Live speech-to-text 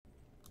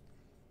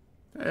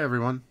Hey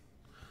everyone.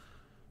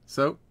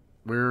 So,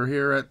 we're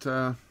here at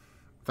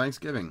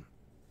Thanksgiving.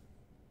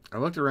 I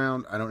looked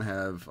around. I don't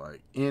have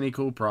like any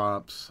cool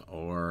props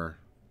or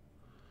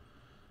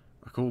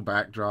a cool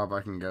backdrop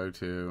I can go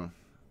to.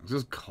 It's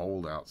just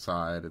cold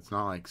outside. It's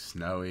not like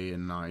snowy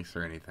and nice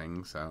or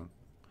anything, so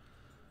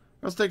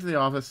I'll stick to the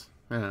office.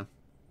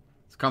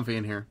 It's comfy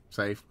in here,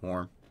 safe,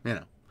 warm.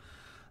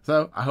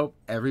 So, I hope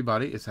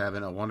everybody is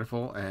having a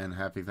wonderful and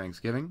happy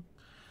Thanksgiving.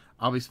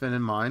 I'll be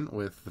spending mine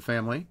with the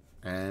family,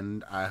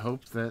 and I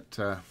hope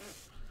that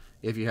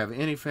if you have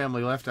any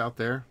family left out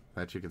there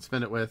that you can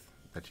spend it with,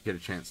 that you get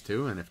a chance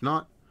to, and if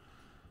not,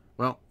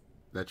 well,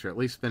 that you're at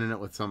least spending it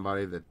with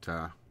somebody that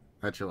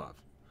you love.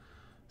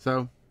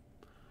 So,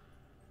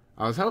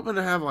 I was hoping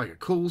to have like a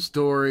cool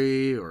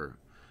story or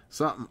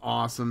something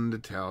awesome to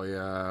tell you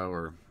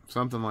or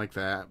something like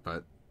that,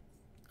 but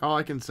all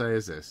I can say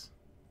is this: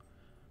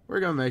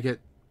 we're gonna make it,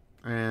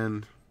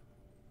 and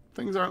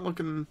things aren't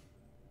looking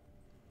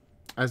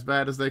as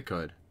bad as they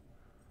could.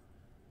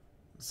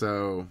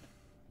 So,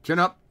 chin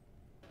up,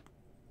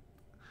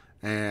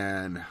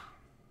 and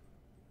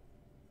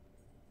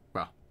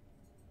well,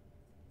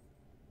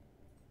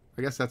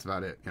 I guess that's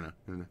about it.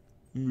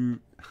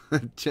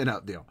 Chin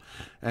up deal,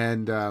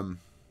 and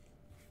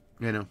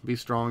be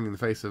strong in the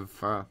face of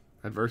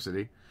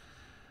adversity.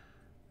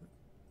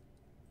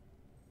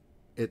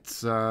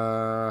 It's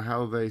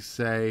how they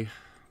say,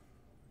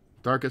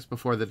 darkest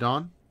before the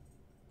dawn.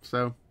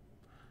 So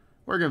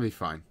we're gonna be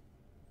fine.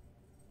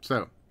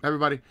 So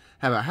everybody,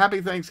 have a happy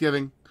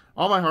Thanksgiving.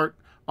 All my heart,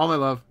 all my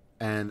love,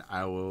 and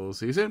I will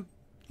see you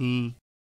soon.